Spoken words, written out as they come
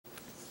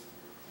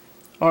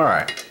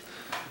Alright,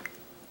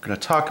 I'm going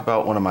to talk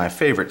about one of my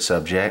favorite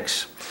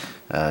subjects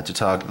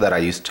that I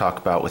used to talk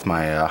about with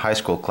my high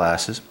school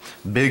classes,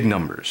 big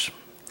numbers.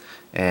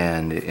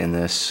 And in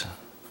this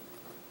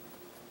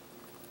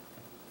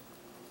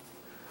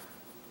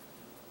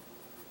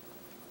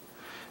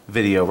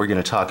video we're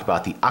going to talk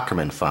about the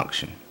Ackermann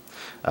function.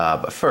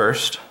 But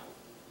first,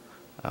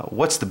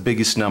 what's the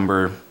biggest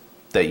number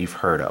that you've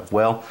heard of?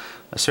 Well,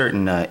 a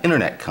certain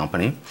internet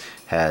company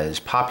has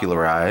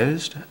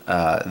popularized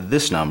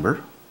this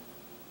number.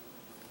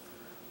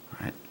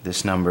 Right,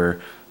 this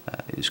number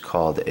is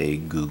called a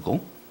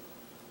googol.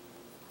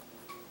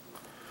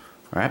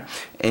 Right,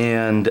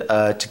 and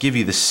to give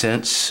you the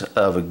sense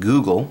of a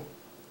googol,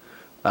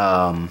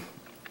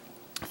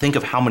 think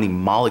of how many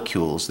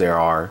molecules there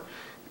are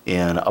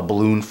in a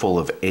balloon full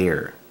of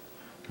air.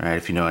 Right,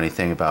 if you know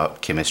anything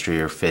about chemistry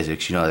or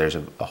physics, you know there's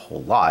a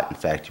whole lot. In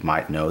fact, you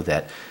might know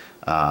that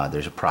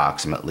there's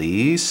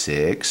approximately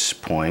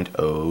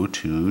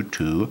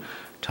 6.022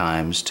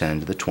 times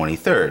 10 to the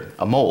 23rd,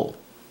 a mole.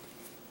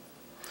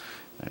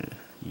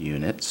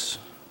 Units,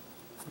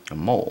 a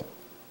mole.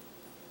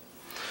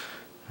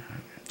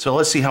 So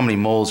let's see how many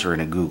moles are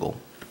in a googol.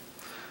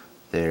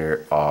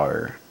 There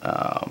are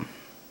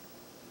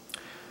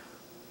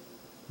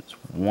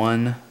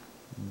one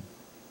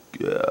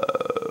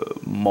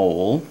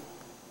mole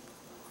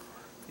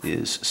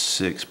is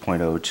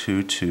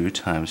 6.022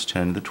 times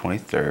 10 to the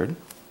 23rd,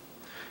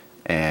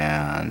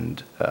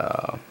 and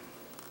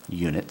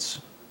units.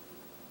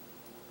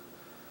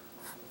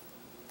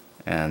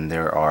 And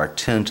there are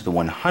 10 to the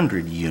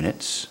 100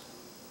 units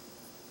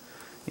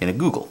in a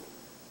googol.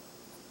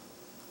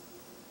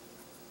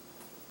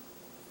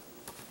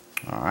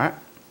 Alright,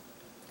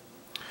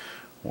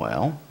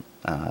 well,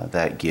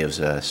 that gives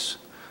us,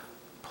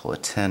 pull a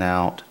 10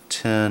 out,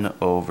 10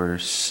 over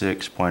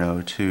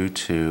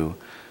 6.022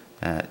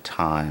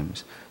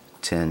 times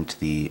 10 to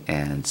the,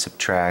 and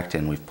subtract,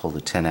 and we've pulled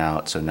a 10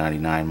 out, so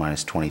 99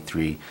 minus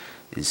 23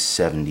 is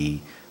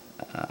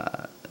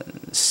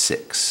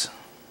 76.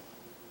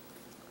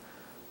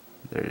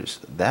 There's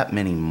that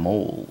many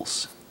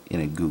moles in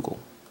a googol.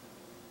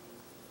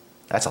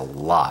 That's a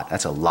lot.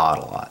 That's a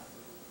lot.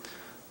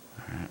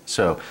 Right.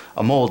 So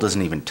a mole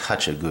doesn't even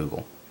touch a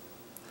googol.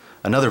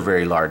 Another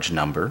very large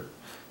number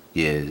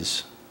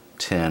is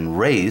 10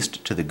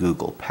 raised to the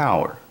googol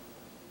power.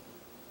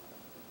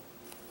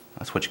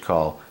 That's what you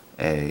call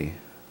a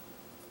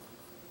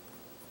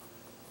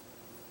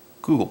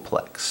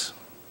googolplex.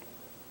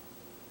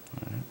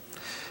 Right.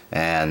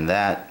 And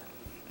that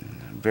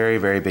very,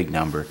 very big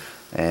number,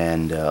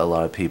 and a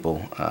lot of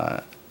people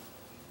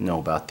know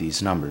about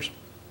these numbers.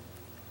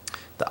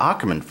 The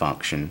Ackermann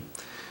function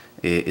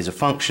is a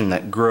function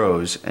that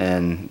grows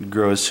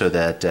so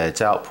that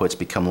its outputs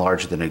become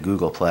larger than a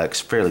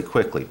googolplex fairly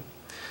quickly.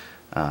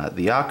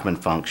 The Ackermann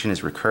function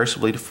is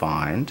recursively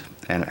defined,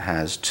 and it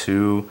has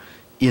two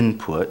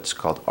inputs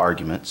called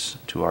arguments,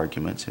 two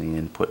arguments. Any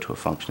input to a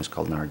function is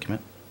called an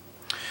argument.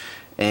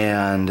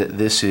 And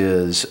this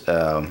is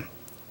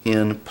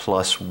n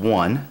plus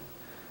 1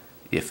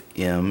 if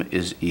m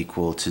is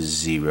equal to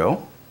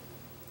 0.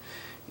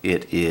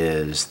 It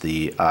is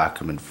the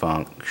Ackermann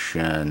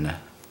function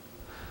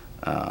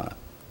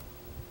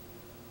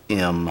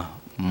m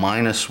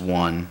minus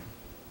 1,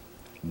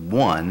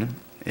 1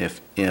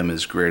 if m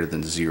is greater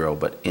than 0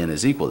 but n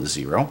is equal to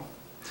 0.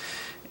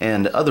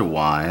 And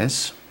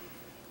otherwise,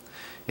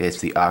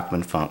 it's the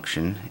Ackermann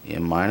function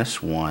m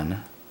minus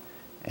 1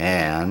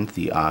 and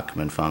the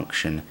Ackermann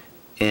function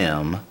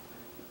m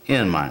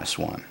n minus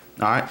 1.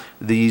 All right,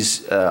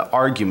 these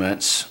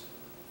arguments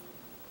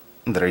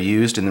that are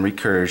used in the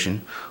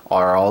recursion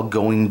are all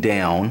going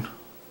down,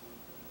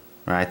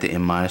 right? The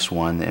m minus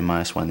 1, the m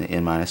minus 1, the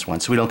n minus 1.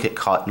 So we don't get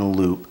caught in a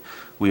loop.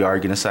 We are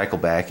going to cycle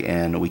back,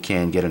 and we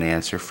can get an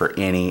answer for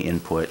any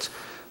inputs,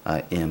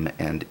 m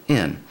and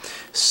n.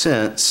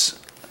 Since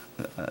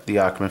the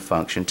Ackermann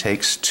function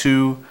takes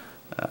two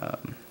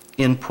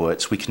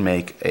inputs, we can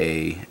make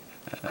a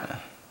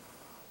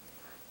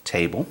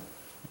table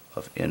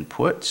of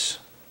inputs.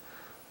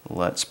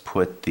 Let's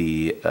put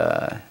the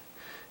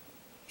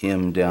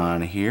m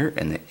down here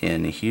and the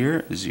n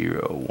here.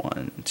 0,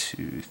 1,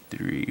 2,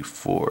 3,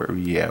 4.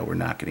 Yeah, we're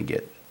not going to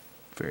get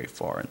very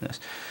far in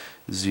this.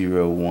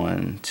 0,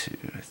 1, 2,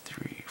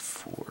 3,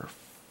 4,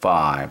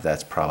 5.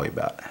 That's probably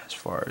about as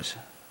far as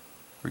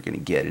we're going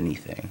to get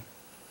anything.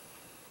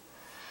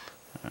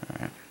 All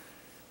right.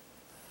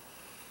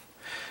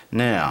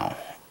 Now,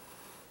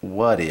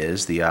 what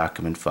is the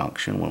Ackermann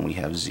function when we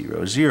have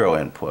 0, 0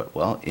 input?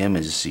 Well, m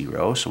is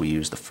 0, so we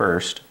use the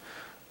first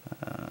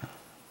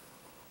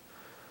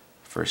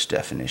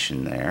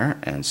definition there,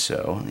 and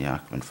so the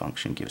Ackermann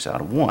function gives out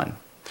a 1.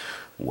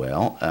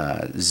 Well,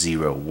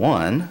 0,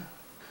 1,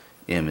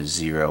 m is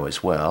 0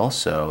 as well,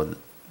 so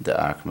the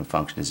Ackermann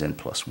function is n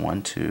plus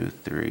 1, 2,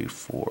 3,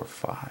 4,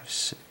 5,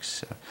 6,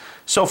 7.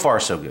 So far,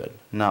 so good.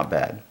 Not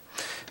bad.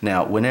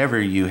 Now, whenever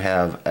you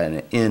have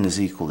an n is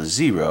equal to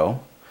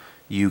 0,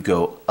 you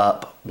go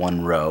up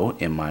one row,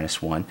 m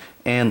minus 1,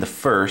 and the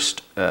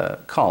first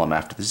column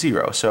after the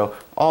 0. So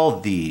all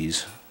of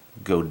these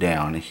go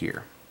down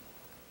here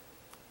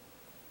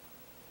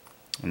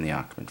in the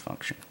Ackermann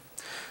function.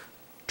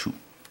 2.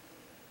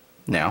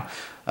 Now,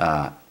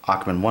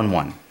 Ackermann 1,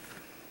 1.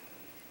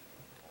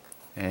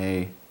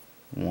 A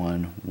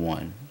 1,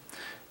 1.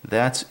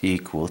 That's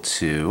equal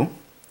to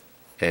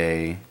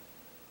A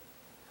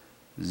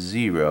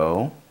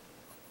 0,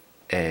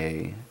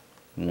 A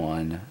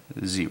 1,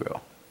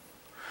 0.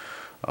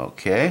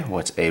 Okay,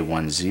 what's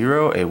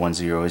A10?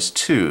 A10 is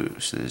 2,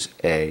 so there's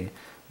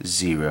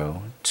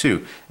A0,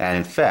 2. And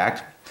in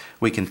fact,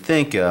 we can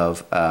think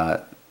of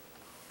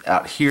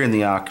out here in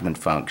the Ackermann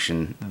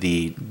function,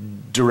 the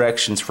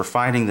directions for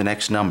finding the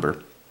next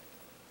number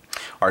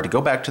are to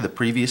go back to the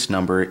previous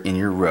number in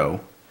your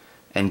row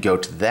and go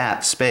to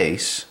that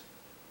space,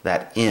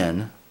 that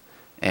in,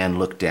 and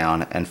look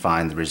down and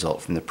find the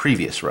result from the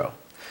previous row.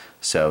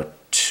 So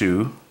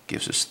 2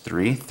 gives us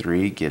 3,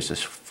 3 gives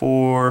us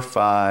 4,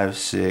 5,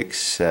 6,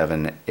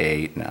 7,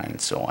 8, 9,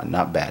 and so on.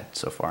 Not bad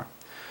so far.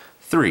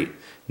 3.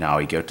 Now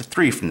we go to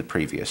 3 from the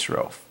previous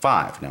row.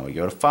 5. Now we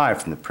go to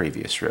 5 from the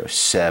previous row.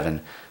 7,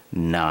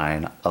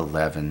 9,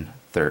 11,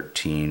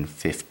 13,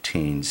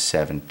 15,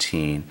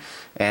 17.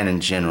 And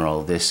in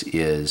general, this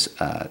is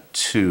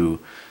 2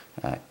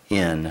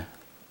 n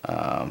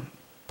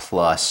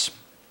plus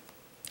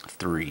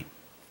 3.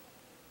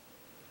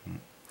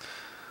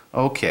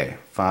 Okay,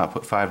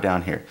 put 5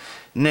 down here.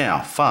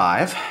 Now,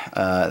 5,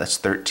 that's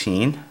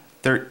 13.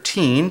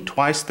 13,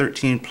 twice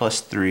 13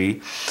 plus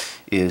 3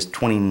 is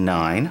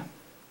 29.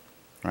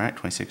 Right,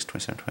 26,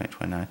 27, 28,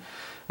 29.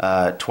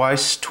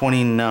 Twice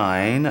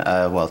 29,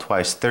 well,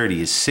 twice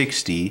 30 is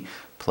 60,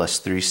 plus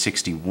 3 is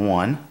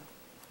 61,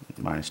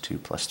 minus 2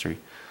 plus 3.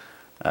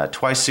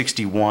 Twice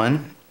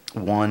 61,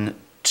 1,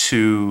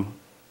 2,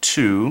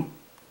 2,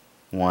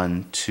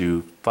 1,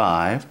 2,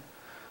 5.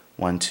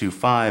 1, 2,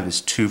 5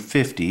 is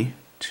 250,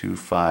 2,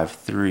 5,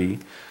 3.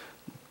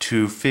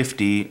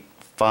 250,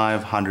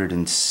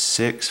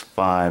 506,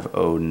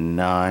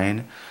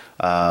 509,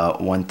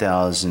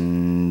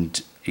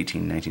 1000,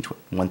 18, 19,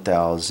 20,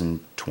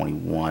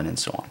 1021, and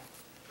so on.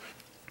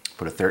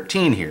 Put a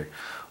 13 here.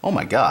 Oh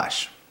my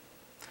gosh.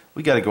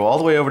 We got to go all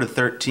the way over to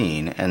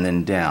 13 and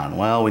then down.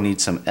 Well, we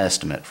need some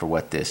estimate for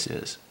what this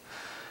is.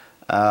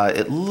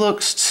 It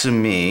looks to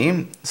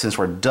me, since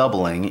we're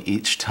doubling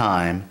each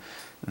time,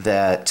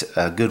 that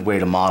a good way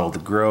to model the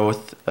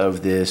growth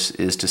of this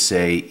is to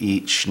say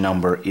each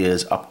number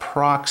is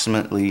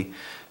approximately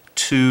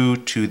 2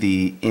 to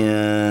the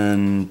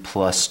n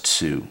plus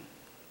 2.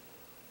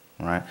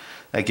 All right?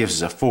 That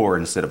gives us a 4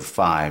 instead of a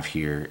 5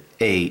 here.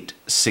 8,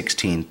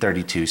 16,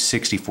 32,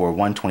 64,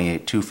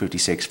 128,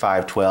 256,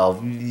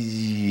 512.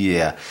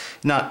 Yeah,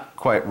 not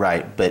quite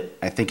right, but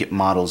I think it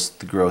models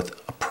the growth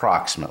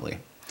approximately.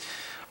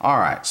 All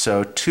right,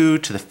 so 2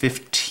 to the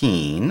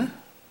 15.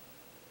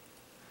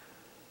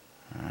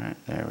 All right,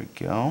 there we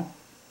go.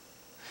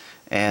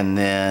 And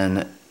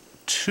then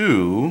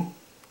 2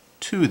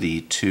 to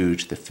the 2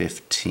 to the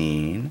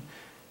 15,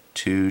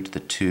 2 to the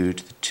 2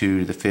 to the 2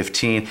 to the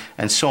 15,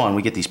 and so on.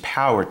 We get these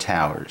power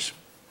towers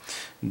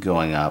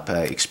going up,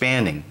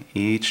 expanding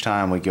each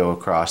time we go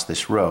across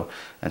this row.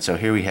 And so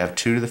here we have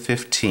 2 to the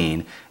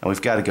 15, and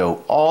we've got to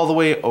go all the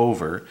way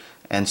over.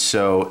 And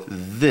so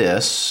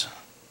this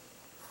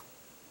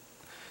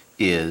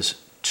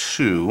is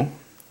 2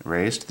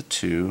 raised to the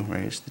 2,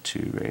 raised to the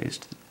 2,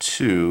 raised to the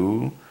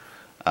 2,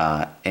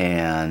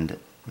 and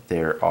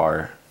there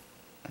are,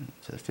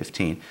 to the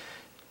 15,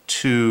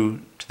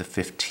 2 to the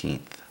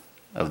 15th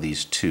of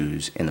these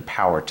 2's in the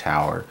power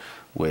tower,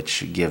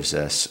 which gives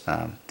us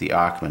the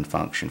Ackermann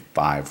function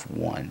 5,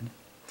 1.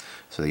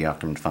 So the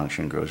Ackermann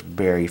function grows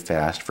very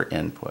fast for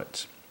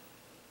inputs.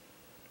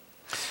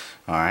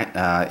 All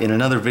right, in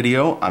another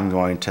video, I'm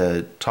going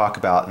to talk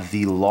about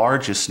the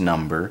largest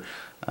number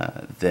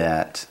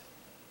that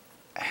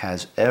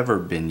has ever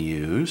been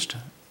used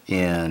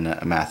in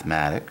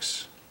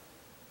mathematics,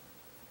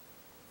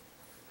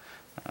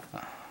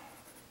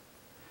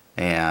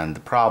 and the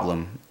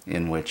problem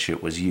in which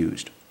it was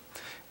used.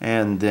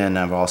 And then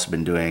I've also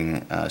been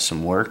doing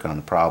some work on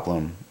the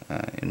problem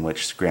in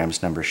which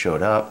Graham's number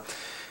showed up.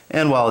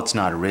 And while it's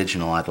not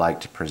original, I'd like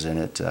to present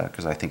it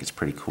because I think it's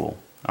pretty cool.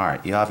 All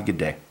right, you have a good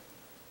day.